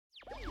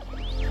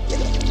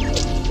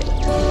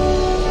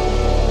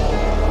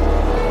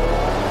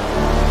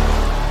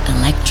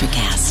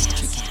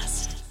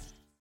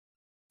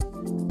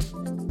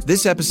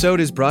This episode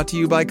is brought to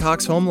you by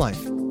Cox Home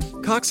Life.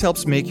 Cox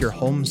helps make your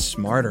home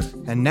smarter,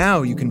 and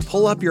now you can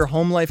pull up your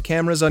Home Life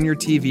cameras on your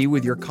TV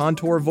with your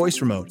Contour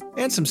voice remote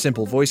and some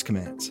simple voice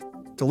commands.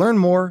 To learn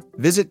more,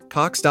 visit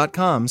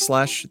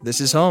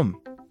cox.com/thisishome.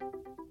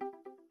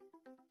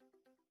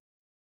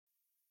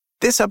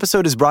 This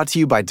episode is brought to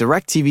you by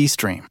DirecTV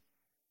Stream.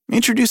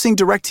 Introducing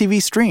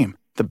DirecTV Stream,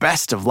 the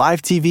best of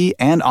live TV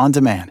and on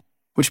demand,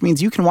 which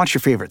means you can watch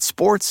your favorite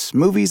sports,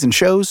 movies, and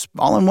shows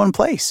all in one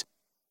place.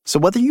 So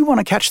whether you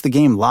want to catch the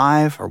game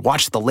live or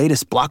watch the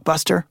latest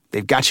blockbuster,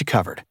 they've got you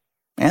covered.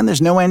 And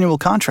there's no annual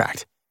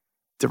contract.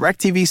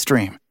 DirecTV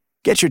Stream.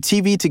 Get your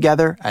TV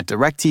together at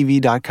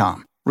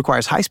directtv.com.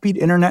 Requires high-speed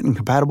internet and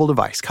compatible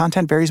device.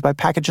 Content varies by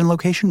package and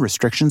location.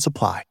 Restrictions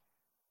apply.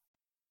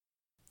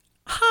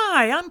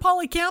 Hi, I'm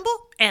Polly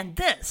Campbell, and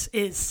this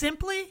is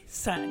Simply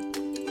Said.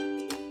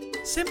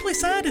 Simply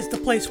Said is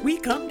the place we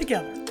come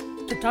together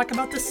to talk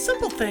about the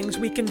simple things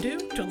we can do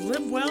to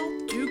live well,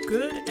 do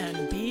good,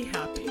 and be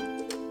happy.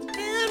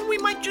 And we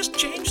might just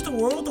change the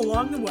world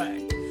along the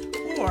way,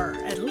 or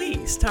at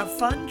least have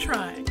fun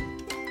trying.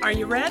 Are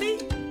you ready?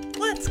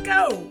 Let's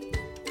go!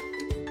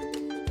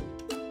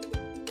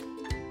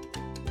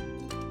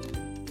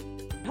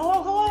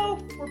 Hello,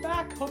 we're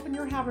back. Hoping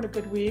you're having a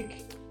good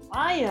week.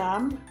 I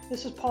am.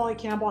 This is Polly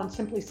Campbell on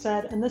Simply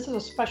Said, and this is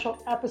a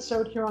special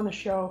episode here on the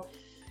show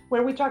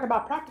where we talk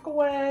about practical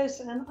ways,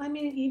 and I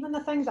mean, even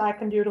the things I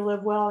can do to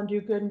live well and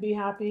do good and be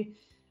happy.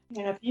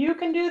 And if you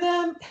can do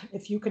them,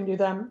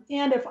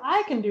 and if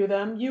I can do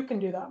them, you can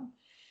do them.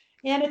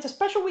 And it's a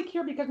special week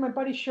here because my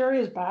buddy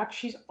Sherry is back.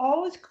 She's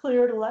always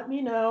clear to let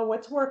me know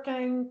what's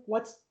working,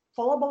 what's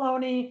full of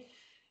baloney,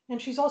 and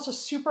she's also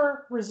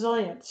super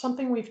resilient,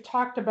 something we've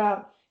talked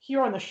about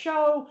here on the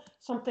show,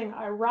 something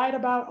I write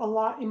about a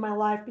lot in my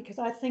life because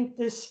I think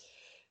this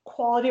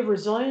quality of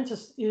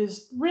resilience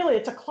is really,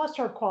 it's a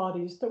cluster of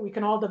qualities that we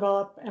can all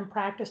develop and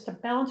practice to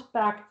bounce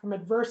back from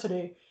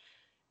adversity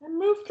and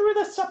move through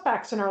the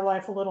setbacks in our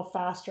life a little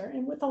faster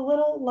and with a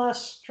little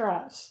less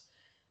stress.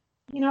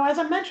 You know, as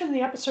I mentioned in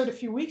the episode a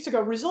few weeks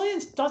ago,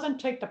 resilience doesn't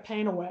take the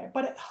pain away,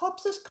 but it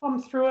helps us come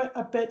through it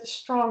a bit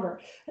stronger.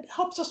 It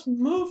helps us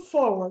move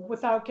forward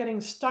without getting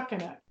stuck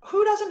in it.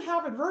 Who doesn't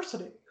have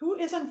adversity? Who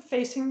isn't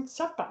facing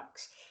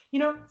setbacks? You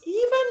know,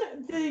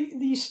 even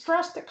the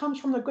stress that comes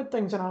from the good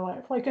things in our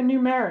life, like a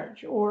new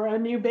marriage or a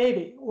new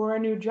baby or a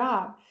new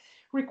job,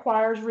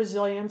 requires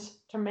resilience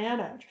to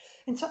manage.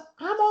 And so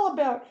I'm all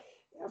about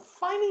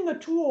finding the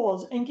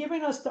tools and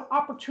giving us the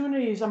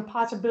opportunities and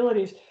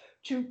possibilities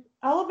to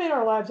elevate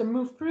our lives and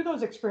move through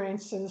those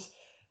experiences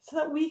so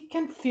that we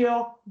can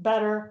feel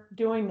better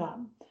doing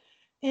them.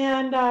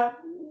 And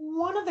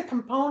one of the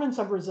components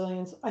of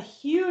resilience, a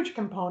huge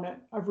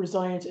component of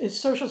resilience, is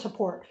social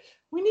support.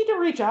 We need to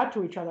reach out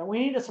to each other. We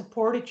need to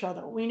support each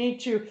other. We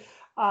need to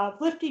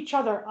lift each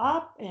other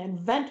up and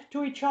vent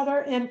to each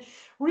other. And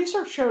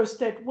research shows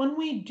that when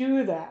we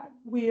do that,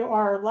 we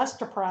are less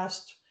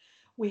depressed.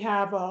 We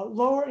have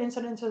lower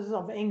incidences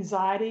of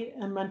anxiety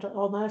and mental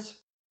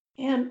illness.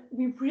 And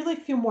we really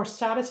feel more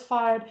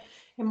satisfied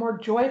and more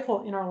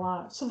joyful in our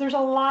lives. So there's a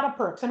lot of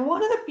perks. And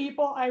one of the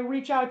people I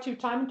reach out to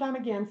time and time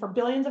again for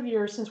billions of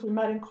years since we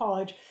met in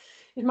college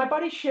is my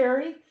buddy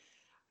Sherry.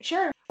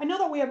 Sherry, I know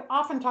that we have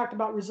often talked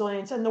about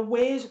resilience and the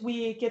ways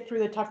we get through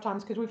the tough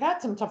times because we've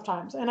had some tough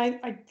times. And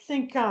I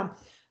think I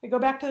go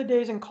back to the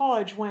days in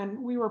college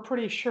when we were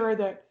pretty sure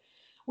that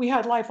we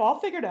had life all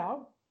figured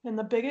out. And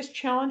the biggest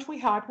challenge we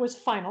had was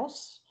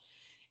finals.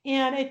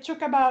 And it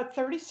took about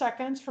 30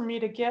 seconds for me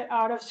to get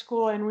out of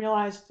school and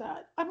realize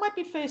that I might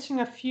be facing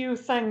a few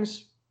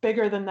things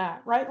bigger than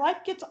that, right?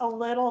 Life gets a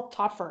little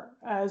tougher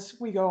as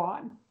we go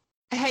on.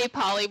 Hey,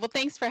 Polly. Well,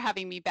 thanks for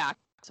having me back.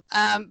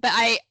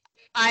 But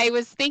I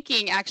was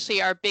thinking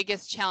actually our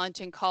biggest challenge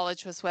in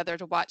college was whether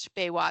to watch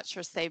Baywatch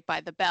or Saved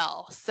by the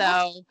Bell.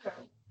 So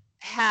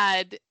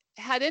had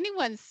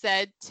anyone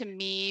said to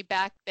me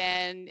back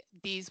then,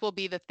 these will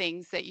be the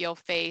things that you'll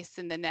face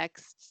in the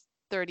next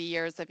 30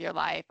 years of your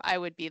life, I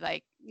would be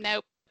like,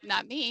 nope,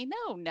 not me.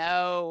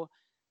 No,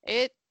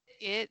 it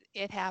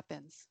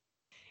happens.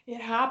 It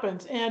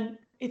happens. And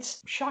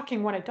it's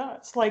shocking when it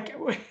does. Like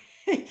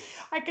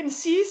I can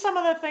see some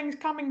of the things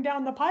coming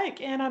down the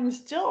pike and I'm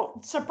still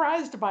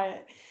surprised by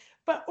it.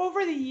 But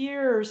over the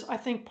years, I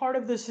think part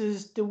of this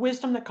is the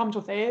wisdom that comes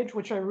with age,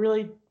 which I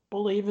really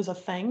believe is a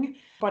thing,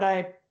 but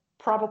I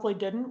probably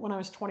didn't when I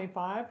was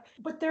 25.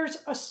 But there's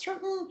a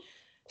certain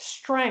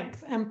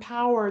strength and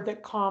power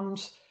that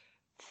comes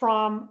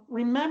from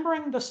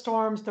remembering the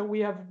storms that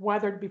we have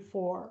weathered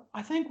before.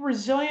 I think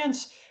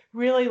resilience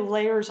really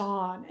layers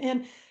on.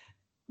 And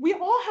we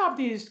all have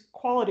these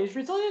qualities.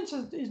 Resilience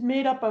is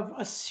made up of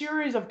a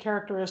series of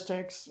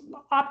characteristics: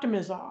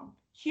 optimism,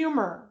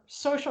 humor,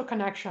 social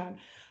connection,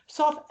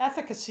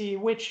 self-efficacy,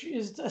 which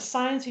is a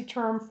sciencey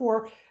term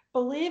for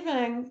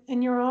believing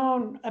in your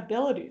own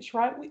abilities,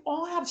 right? We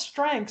all have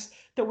strengths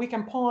that we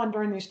can pull on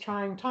during these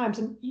trying times.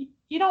 And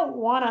you don't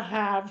want to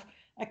have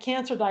a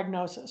cancer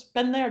diagnosis,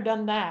 been there,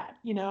 done that,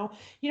 you know?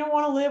 You don't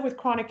want to live with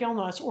chronic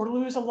illness or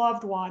lose a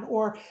loved one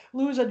or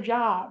lose a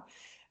job.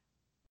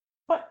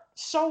 But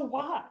so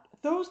what?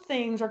 Those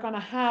things are going to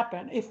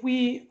happen. If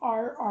we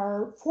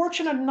are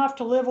fortunate enough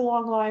to live a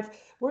long life,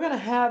 we're going to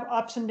have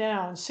ups and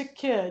downs, sick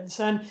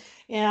kids,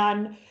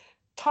 and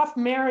tough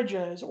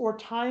marriages or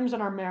times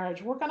in our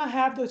marriage. We're going to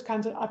have those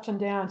kinds of ups and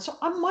downs. So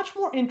I'm much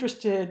more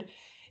interested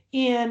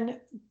in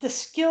the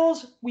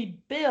skills we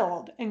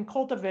build and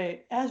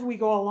cultivate as we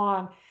go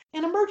along,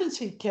 an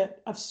emergency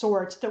kit of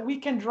sorts that we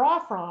can draw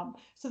from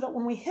so that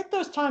when we hit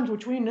those times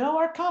which we know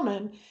are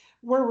coming,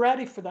 we're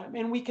ready for them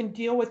and we can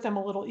deal with them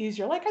a little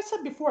easier. Like I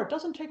said before, it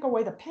doesn't take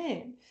away the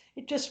pain.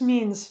 It just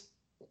means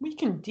we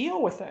can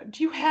deal with it.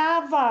 Do you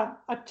have a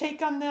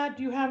take on that?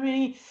 Do you have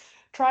any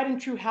tried and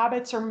true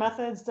habits or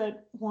methods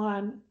that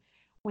when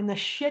the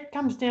shit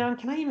comes down,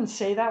 can I even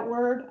say that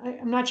word?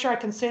 I'm not sure I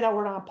can say that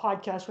word on a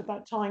podcast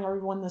without telling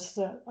everyone this is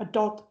an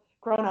adult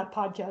grown-up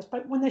podcast.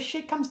 But when the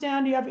shit comes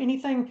down, do you have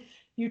anything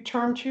you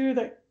turn to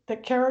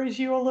that carries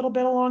you a little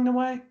bit along the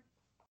way?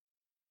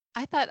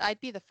 I thought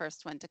I'd be the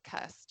first one to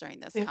cuss during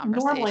this Normally,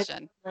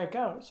 conversation. there it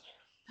goes.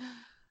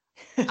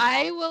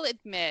 I will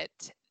admit,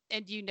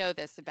 and you know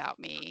this about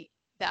me,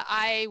 that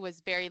I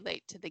was very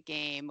late to the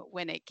game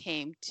when it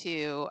came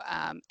to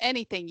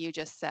anything you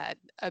just said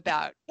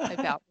about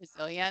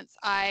resilience.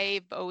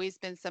 I've always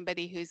been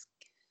somebody who's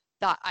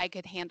thought I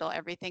could handle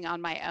everything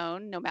on my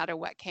own, no matter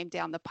what came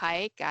down the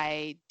pike.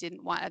 I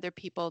didn't want other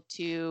people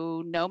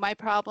to know my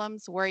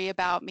problems, worry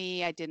about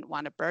me. I didn't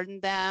want to burden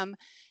them.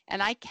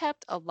 And I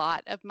kept a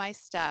lot of my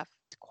stuff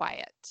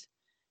quiet.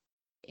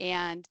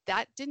 And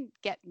that didn't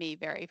get me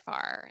very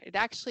far. It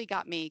actually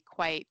got me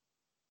quite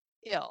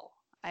ill.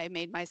 I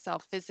made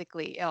myself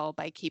physically ill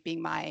by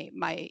keeping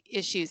my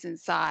issues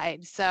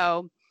inside.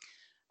 So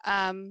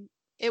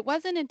it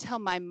wasn't until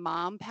my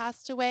mom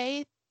passed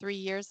away 3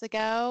 years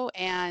ago,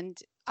 and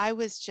I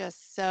was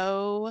just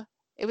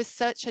it was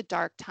such a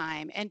dark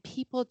time, and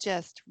people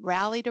just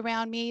rallied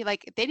around me.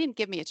 Like, they didn't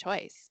give me a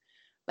choice.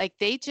 Like,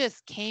 they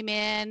just came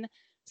in,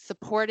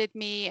 supported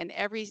me in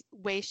every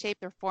way, shape,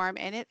 or form,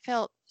 and it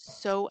felt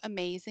so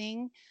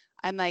amazing.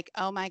 I'm like,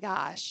 oh my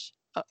gosh,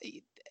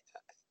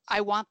 I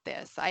want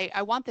this.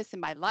 I want this in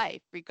my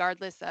life,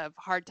 regardless of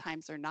hard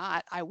times or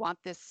not. I want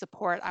this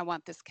support. I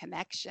want this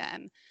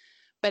connection.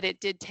 But it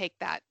did take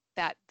that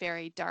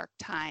very dark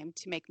time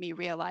to make me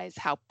realize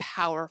how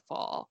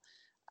powerful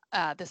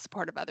the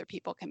support of other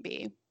people can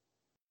be.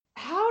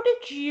 How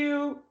did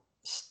you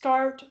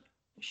start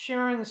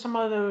sharing some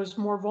of those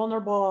more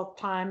vulnerable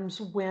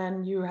times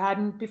when you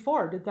hadn't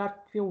before? Did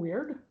that feel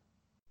weird?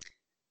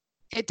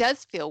 It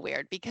does feel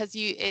weird because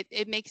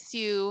it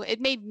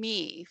made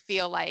me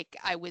feel like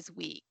I was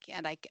weak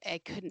and I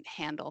couldn't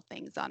handle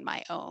things on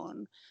my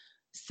own.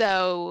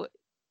 So,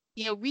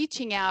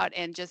 reaching out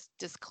and just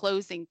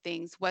disclosing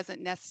things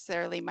wasn't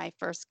necessarily my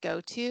first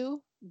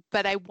go-to,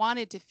 but I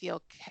wanted to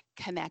feel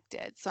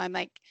connected. So I'm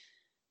like,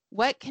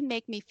 what can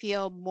make me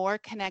feel more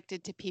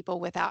connected to people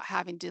without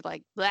having to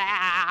like,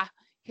 blah,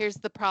 here's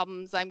the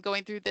problems. I'm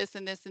going through this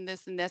and this and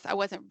this and this. I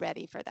wasn't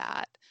ready for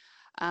that.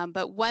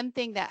 But one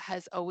thing that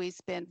has always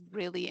been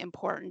really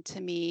important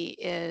to me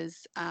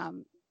is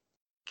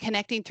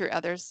connecting through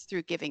others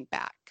through giving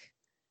back.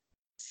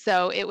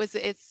 So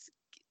it's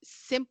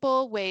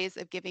simple ways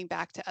of giving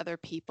back to other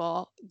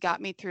people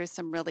got me through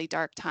some really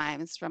dark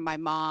times, from my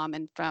mom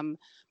and from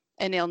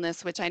an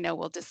illness, which I know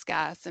we'll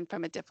discuss, and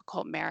from a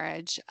difficult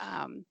marriage.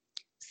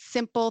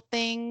 Simple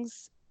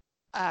things,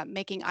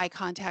 making eye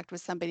contact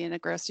with somebody in a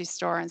grocery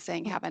store and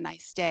saying, have a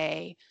nice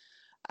day,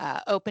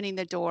 opening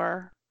the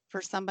door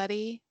for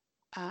somebody.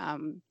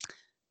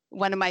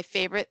 One of my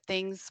favorite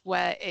things,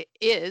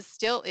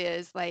 still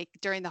is like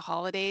during the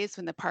holidays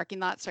when the parking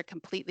lots are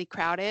completely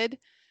crowded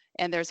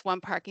and there's one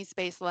parking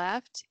space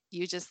left,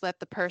 you just let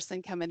the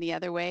person come in the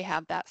other way,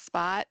 have that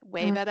spot,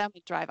 wave at them,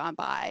 and drive on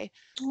by.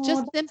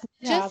 Oh,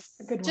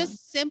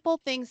 Just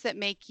simple things that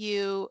make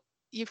you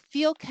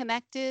feel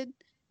connected,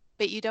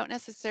 but you don't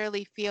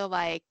necessarily feel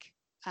like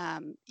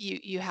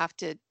you have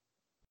to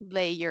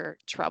lay your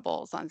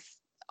troubles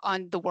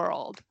on the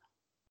world.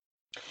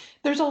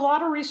 There's a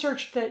lot of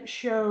research that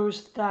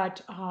shows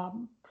that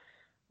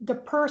the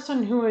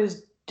person who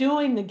is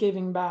doing the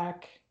giving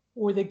back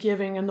or the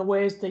giving in the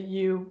ways that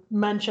you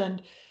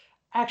mentioned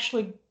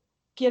actually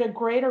get a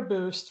greater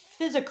boost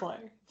physically.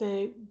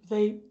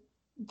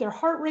 Their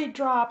heart rate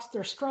drops,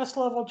 their stress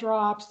level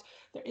drops,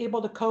 they're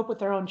able to cope with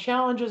their own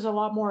challenges a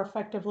lot more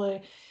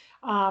effectively,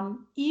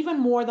 even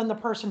more than the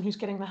person who's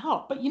getting the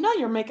help. But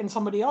you're making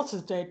somebody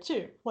else's day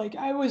too. Like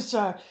I was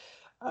a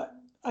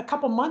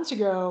couple months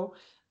ago,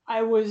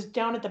 I was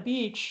down at the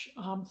beach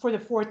for the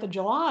 4th of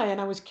July,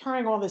 and I was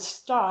carrying all this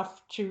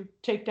stuff to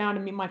take down to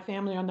meet my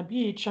family on the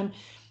beach. And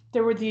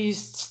there were these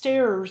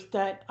stairs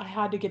that I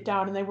had to get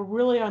down, and they were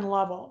really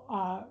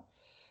unlevel.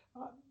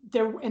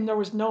 There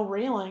was no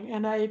railing,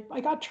 and I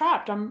got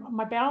trapped.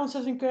 My balance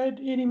isn't good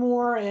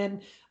anymore,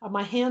 and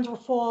my hands were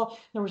full.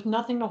 There was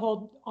nothing to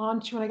hold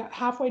on to, and I got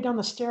halfway down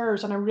the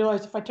stairs, and I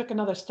realized if I took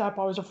another step,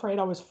 I was afraid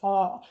I would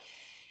fall.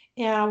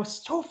 And I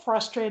was so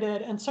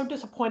frustrated and so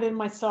disappointed in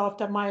myself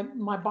that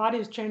my body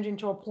is changing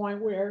to a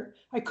point where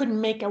I couldn't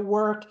make it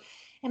work.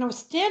 And I was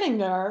standing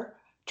there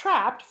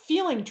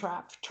feeling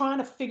trapped, trying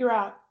to figure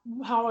out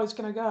how I was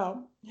going to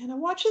go. And I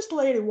watched this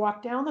lady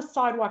walk down the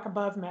sidewalk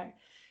above me,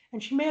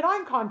 and she made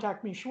eye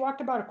contact with me. She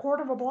walked about a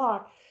quarter of a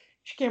block.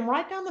 She came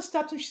right down the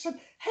steps and she said,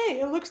 "Hey,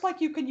 it looks like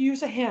you could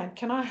use a hand.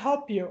 Can I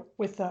help you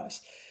with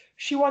this?"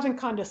 She wasn't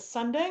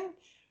condescending.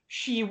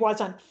 She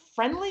wasn't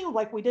friendly,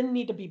 like we didn't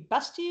need to be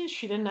besties.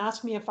 She didn't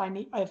ask me if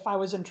I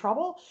was in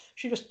trouble.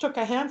 She just took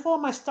a handful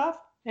of my stuff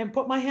and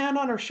put my hand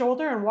on her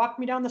shoulder and walked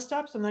me down the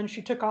steps, and then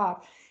she took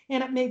off.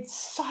 And it made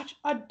such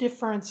a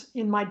difference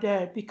in my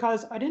day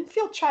because I didn't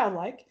feel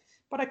childlike,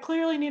 but I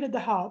clearly needed the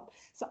help.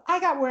 So I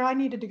got where I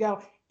needed to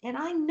go. And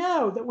I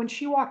know that when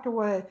she walked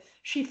away,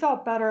 she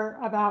felt better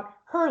about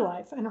her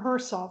life and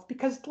herself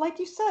because, like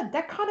you said,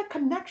 that kind of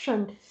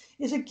connection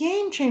is a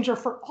game changer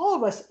for all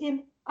of us.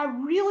 And I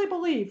really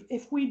believe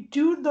if we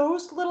do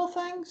those little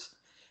things,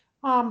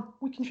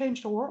 we can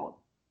change the world.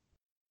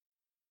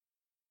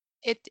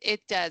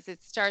 It does.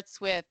 It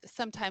starts with,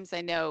 sometimes I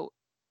know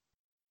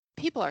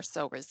people are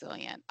so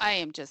resilient.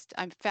 I'm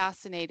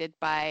fascinated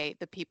by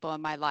the people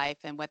in my life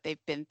and what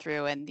they've been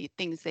through and the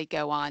things they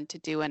go on to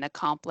do and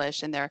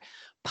accomplish and their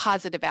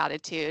positive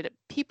attitude.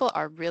 People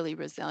are really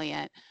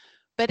resilient,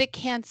 but it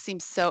can seem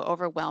so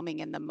overwhelming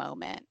in the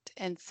moment.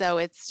 And so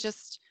it's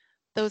just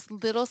those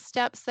little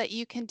steps that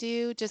you can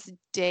do just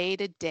day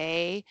to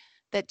day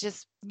that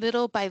just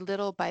little by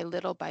little by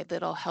little by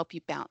little help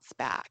you bounce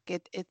back.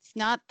 It's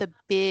not the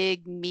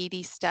big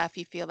meaty stuff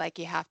you feel like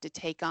you have to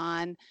take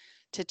on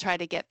to try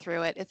to get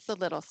through it. It's the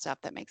little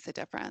stuff that makes a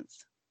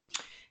difference.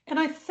 And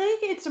I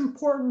think it's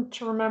important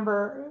to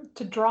remember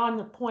to draw on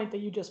the point that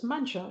you just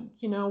mentioned.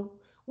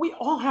 We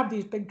all have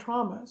these big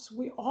traumas.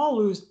 We all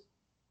lose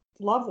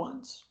loved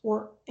ones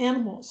or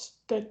animals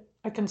that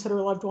I consider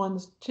loved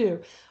ones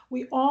too.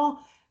 We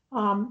all,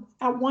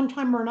 at one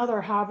time or another,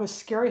 have a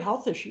scary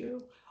health issue,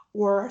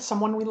 or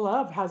someone we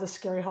love has a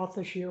scary health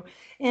issue.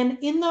 And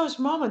in those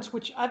moments,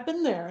 which I've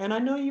been there, and I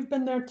know you've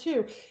been there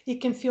too, it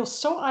can feel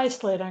so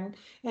isolating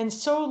and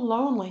so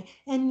lonely.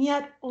 And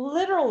yet,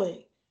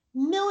 literally,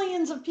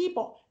 millions of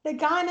people, the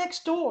guy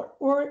next door,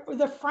 or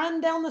the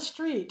friend down the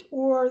street,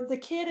 or the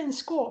kid in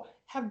school,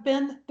 have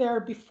been there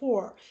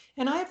before.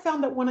 And I have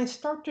found that when I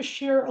start to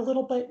share a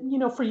little bit,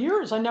 for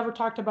years, I never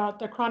talked about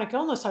the chronic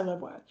illness I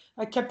live with.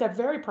 I kept that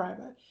very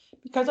private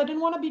because I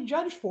didn't want to be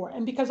judged for it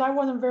and because I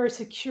wasn't very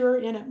secure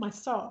in it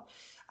myself.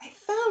 I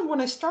found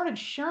when I started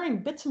sharing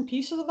bits and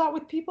pieces of that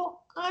with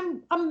people,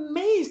 I'm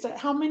amazed at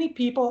how many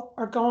people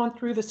are going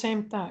through the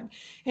same thing.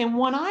 And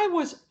when I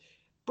was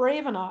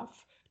brave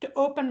enough to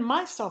open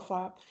myself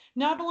up,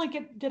 not only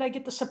did I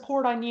get the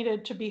support I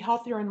needed to be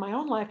healthier in my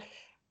own life,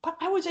 but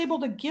I was able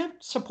to give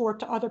support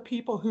to other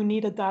people who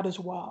needed that as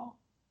well.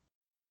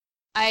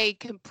 I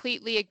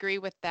completely agree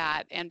with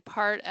that. And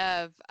part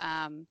of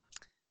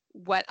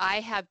what I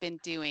have been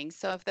doing,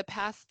 so of the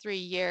past 3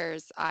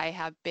 years, I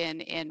have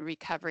been in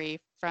recovery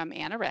from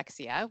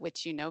anorexia,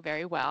 which you know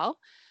very well.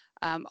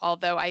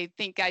 Although I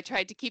think I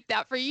tried to keep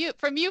that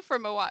from you for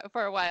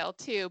a while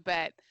too.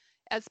 But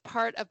as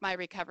part of my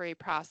recovery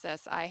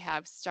process, I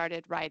have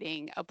started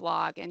writing a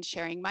blog and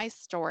sharing my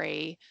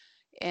story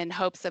in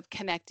hopes of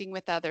connecting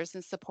with others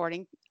and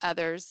supporting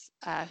others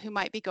who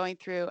might be going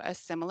through a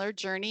similar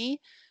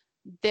journey.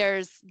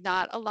 There's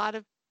not a lot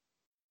of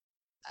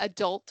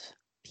adult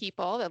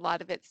people, a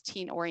lot of it's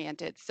teen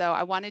oriented. So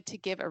I wanted to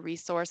give a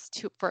resource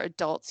for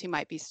adults who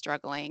might be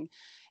struggling.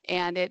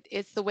 And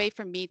it's the way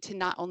for me to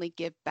not only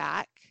give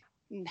back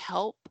and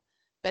help,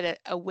 but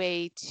a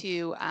way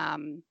to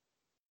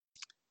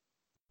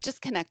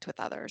just connect with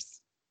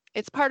others.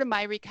 It's part of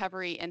my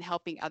recovery and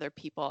helping other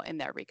people in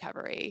their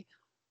recovery.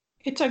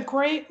 It's a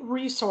great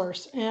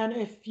resource. And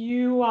if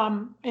you,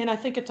 and I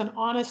think it's an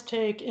honest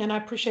take, and I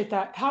appreciate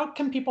that. How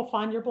can people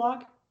find your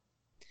blog?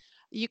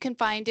 You can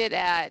find it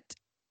at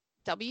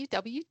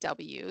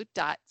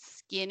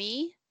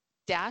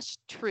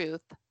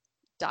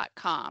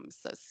www.skinny-truth.com.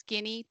 So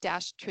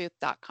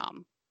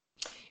skinny-truth.com.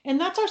 And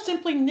that's our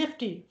Simply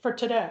Nifty for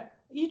today.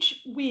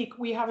 Each week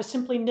we have a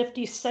Simply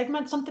Nifty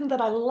segment, something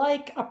that I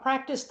like, a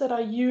practice that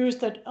I use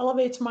that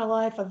elevates my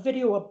life, a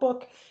video, a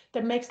book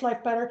that makes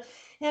life better.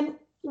 And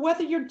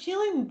whether you're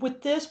dealing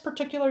with this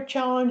particular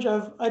challenge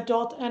of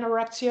adult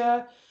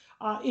anorexia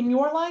in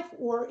your life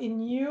or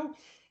in you,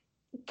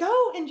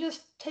 go and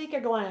just take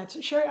a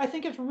glance. Sherry, I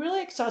think it's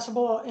really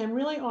accessible and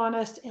really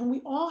honest, and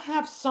we all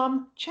have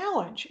some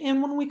challenge.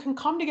 And when we can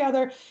come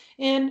together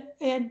and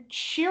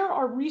share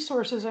our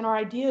resources and our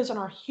ideas and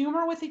our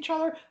humor with each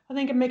other, I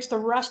think it makes the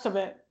rest of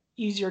it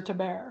easier to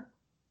bear.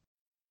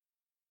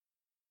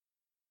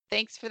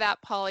 Thanks for that,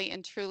 Polly,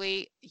 and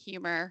truly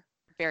humor,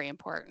 very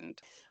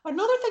important.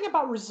 Another thing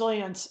about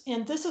resilience,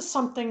 and this is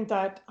something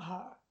that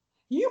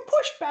you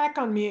pushed back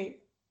on me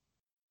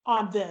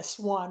on this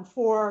one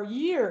for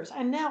years,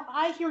 and now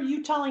I hear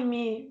you telling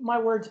me my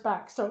words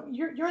back. So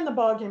you're in the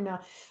ballgame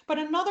now. But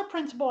another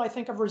principle I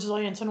think of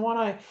resilience, and one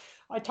I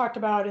talked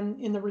about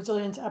in the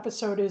resilience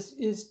episode,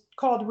 is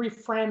called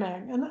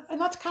reframing, and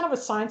that's kind of a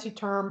sciencey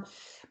term,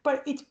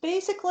 but it's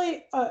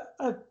basically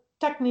a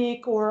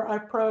technique or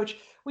approach,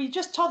 we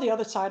just tell the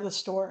other side of the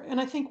story. And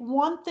I think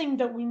one thing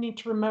that we need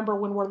to remember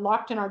when we're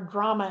locked in our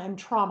drama and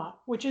trauma,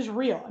 which is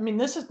real, I mean,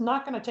 this is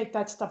not going to take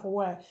that stuff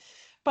away,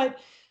 but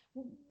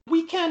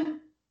we can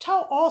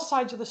tell all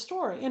sides of the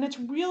story. And it's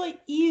really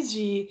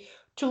easy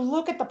to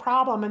look at the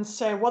problem and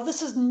say, well,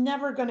 this is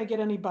never going to get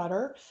any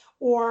better.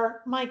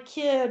 Or my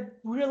kid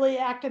really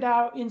acted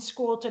out in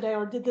school today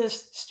or did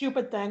this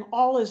stupid thing,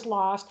 all is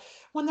lost.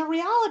 When the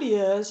reality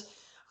is,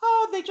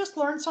 oh, they just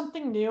learned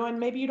something new and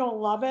maybe you don't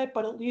love it,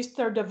 but at least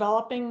they're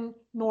developing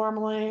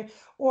normally.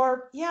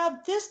 Or, yeah,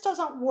 this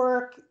doesn't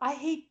work. I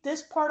hate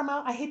this part of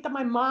I hate that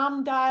my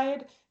mom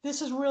died.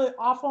 This is really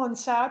awful and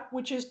sad,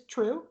 which is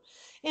true.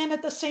 And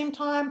at the same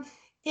time,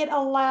 it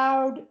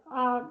allowed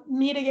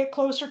me to get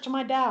closer to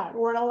my dad,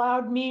 or it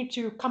allowed me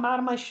to come out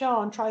of my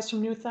shell and try some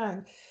new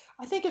things.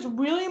 I think it's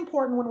really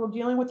important when we're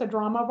dealing with the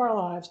drama of our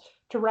lives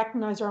to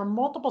recognize there are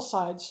multiple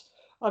sides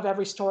of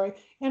every story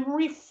and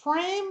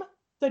reframe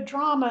the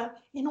drama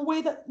in a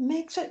way that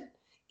makes it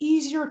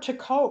easier to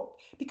cope,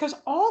 because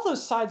all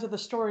those sides of the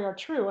story are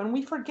true and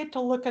we forget to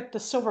look at the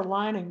silver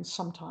linings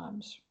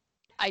sometimes.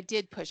 I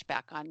did push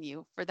back on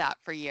you for that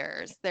for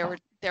years. There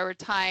were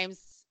times,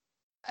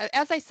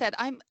 as I said,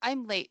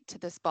 I'm late to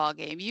this ball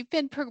game. You've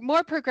been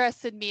more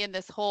progressed than me in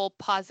this whole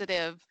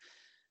positive,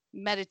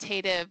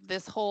 meditative,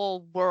 this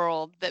whole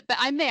world. But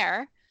I'm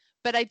there.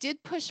 But I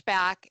did push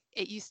back.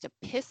 It used to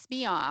piss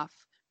me off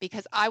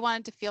because I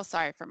wanted to feel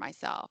sorry for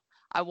myself.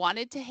 I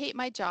wanted to hate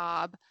my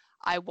job.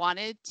 I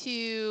wanted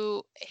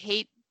to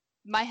hate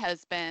my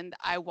husband.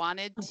 I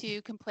wanted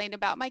to complain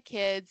about my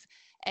kids.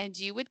 And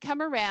you would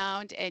come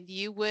around and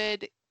you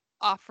would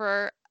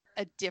offer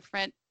a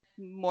different,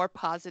 more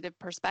positive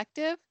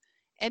perspective,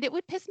 and it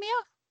would piss me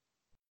off.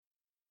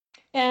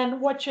 And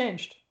what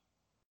changed?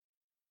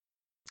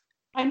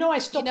 I know I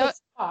still piss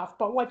off,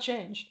 but what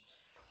changed?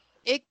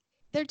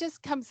 There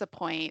just comes a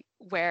point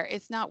where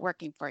it's not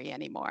working for you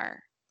anymore.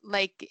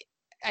 Like,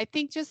 I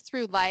think just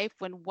through life,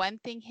 when one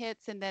thing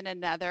hits and then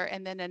another,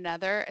 and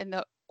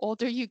the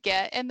older you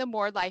get and the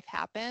more life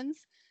happens,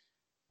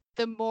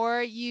 the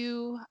more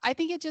I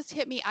think it just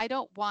hit me. I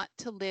don't want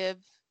to live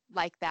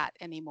like that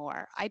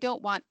anymore. I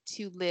don't want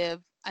to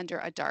live under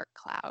a dark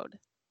cloud.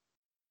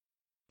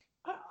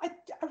 I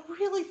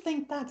really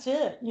think that's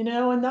it,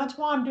 and that's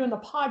why I'm doing the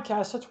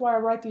podcast. That's why I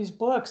write these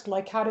books,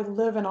 like How to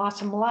Live an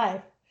Awesome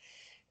Life,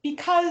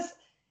 because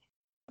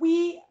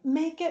we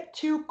make it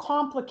too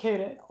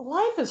complicated.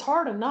 Life is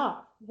hard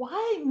enough.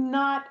 Why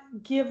not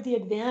give the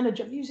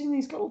advantage of using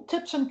these little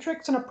tips and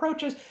tricks and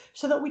approaches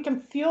so that we can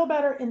feel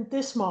better in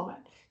this moment,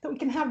 that we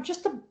can have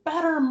just a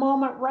better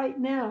moment right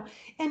now?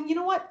 And you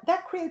know what?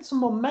 That creates some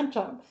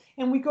momentum.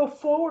 And we go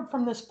forward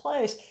from this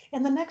place.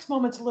 And the next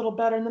moment's a little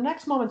better. And the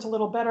next moment's a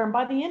little better. And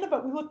by the end of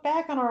it, we look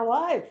back on our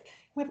life.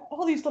 We have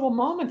all these little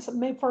moments that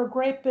make for a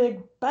great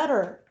big,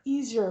 better,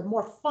 easier,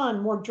 more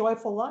fun, more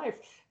joyful life.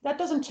 That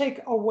doesn't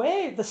take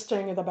away the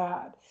sting of the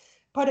bad,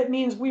 but it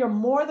means we are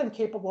more than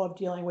capable of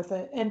dealing with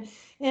it.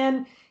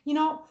 And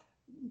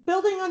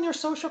building on your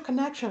social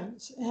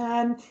connections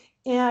and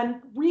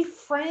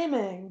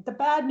reframing the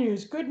bad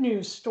news, good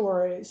news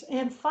stories,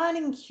 and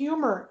finding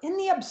humor in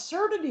the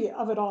absurdity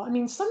of it all. I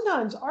mean,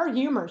 sometimes our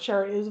humor,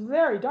 Sherry, is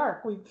very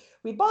dark.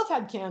 We both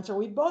had cancer.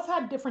 We both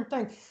had different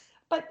things,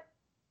 but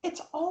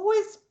it's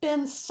always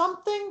been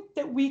something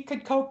that we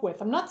could cope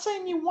with. I'm not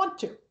saying you want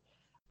to.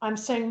 I'm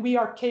saying we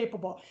are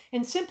capable.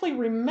 And simply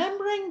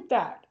remembering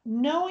that,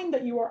 knowing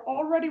that you are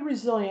already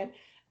resilient,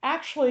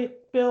 actually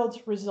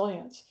builds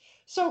resilience.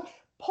 So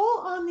pull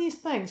on these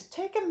things.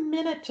 Take a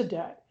minute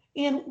today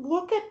and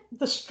look at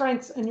the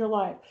strengths in your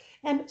life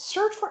and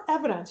search for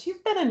evidence.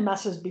 You've been in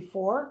messes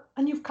before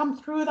and you've come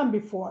through them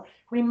before.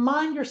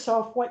 Remind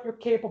yourself what you're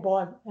capable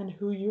of and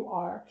who you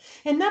are.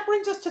 And that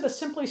brings us to the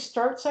Simply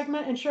Start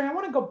segment. And Sherry, I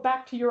want to go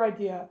back to your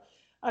idea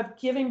of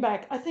giving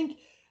back. I think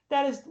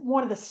that is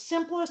one of the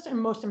simplest and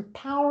most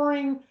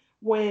empowering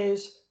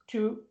ways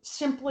to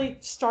simply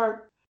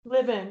start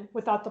living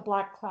without the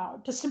black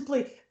cloud, to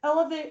simply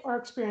elevate our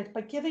experience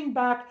by giving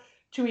back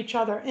to each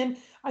other. And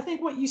I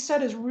think what you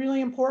said is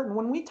really important.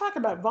 When we talk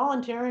about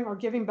volunteering or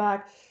giving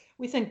back,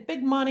 we think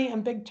big money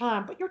and big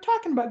time, but you're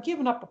talking about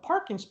giving up a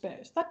parking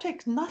space. That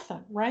takes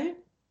nothing, right?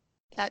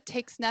 That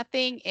takes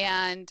nothing.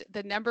 And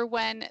the number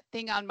one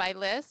thing on my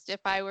list, if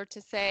I were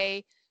to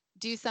say,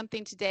 do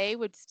something today,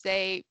 would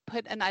say,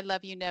 put an I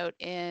love you note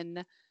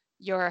in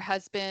your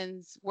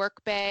husband's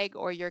work bag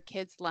or your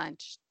kid's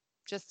lunch.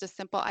 Just a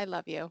simple I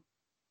love you.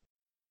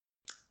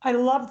 I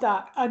love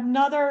that.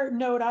 Another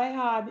note I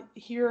had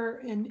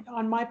here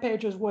on my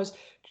pages was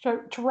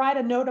to write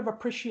a note of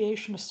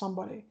appreciation to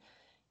somebody.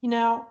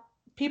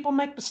 People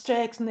make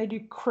mistakes and they do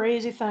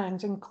crazy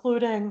things,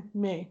 including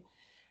me.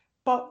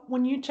 But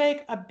when you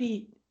take a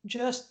beat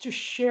just to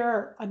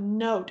share a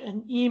note,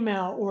 an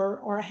email,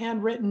 or a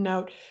handwritten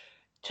note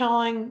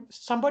telling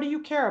somebody you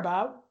care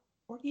about,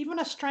 or even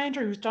a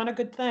stranger who's done a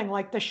good thing,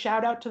 like the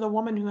shout out to the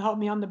woman who helped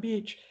me on the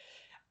beach,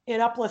 it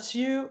uplifts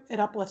you, it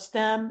uplifts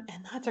them,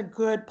 and that's a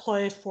good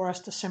place for us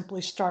to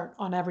simply start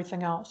on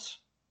everything else.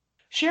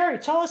 Sherry,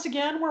 tell us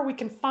again where we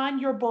can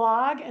find your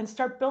blog and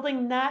start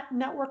building that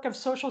network of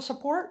social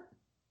support.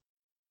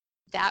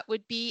 That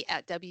would be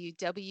at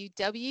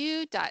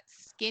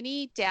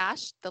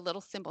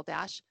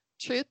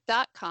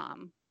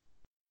www.skinny-truth.com.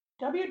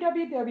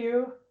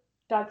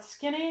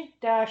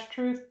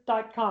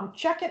 www.skinny-truth.com.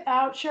 Check it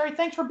out. Sherry,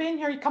 thanks for being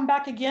here. You come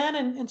back again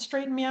and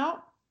straighten me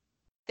out.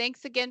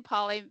 Thanks again,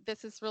 Polly.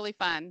 This is really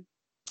fun.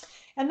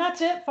 And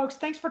that's it, folks.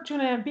 Thanks for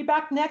tuning in. Be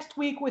back next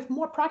week with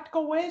more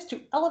practical ways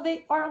to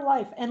elevate our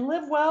life and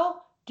live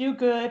well, do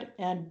good,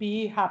 and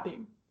be happy.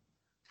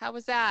 How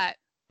was that?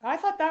 I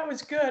thought that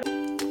was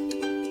good.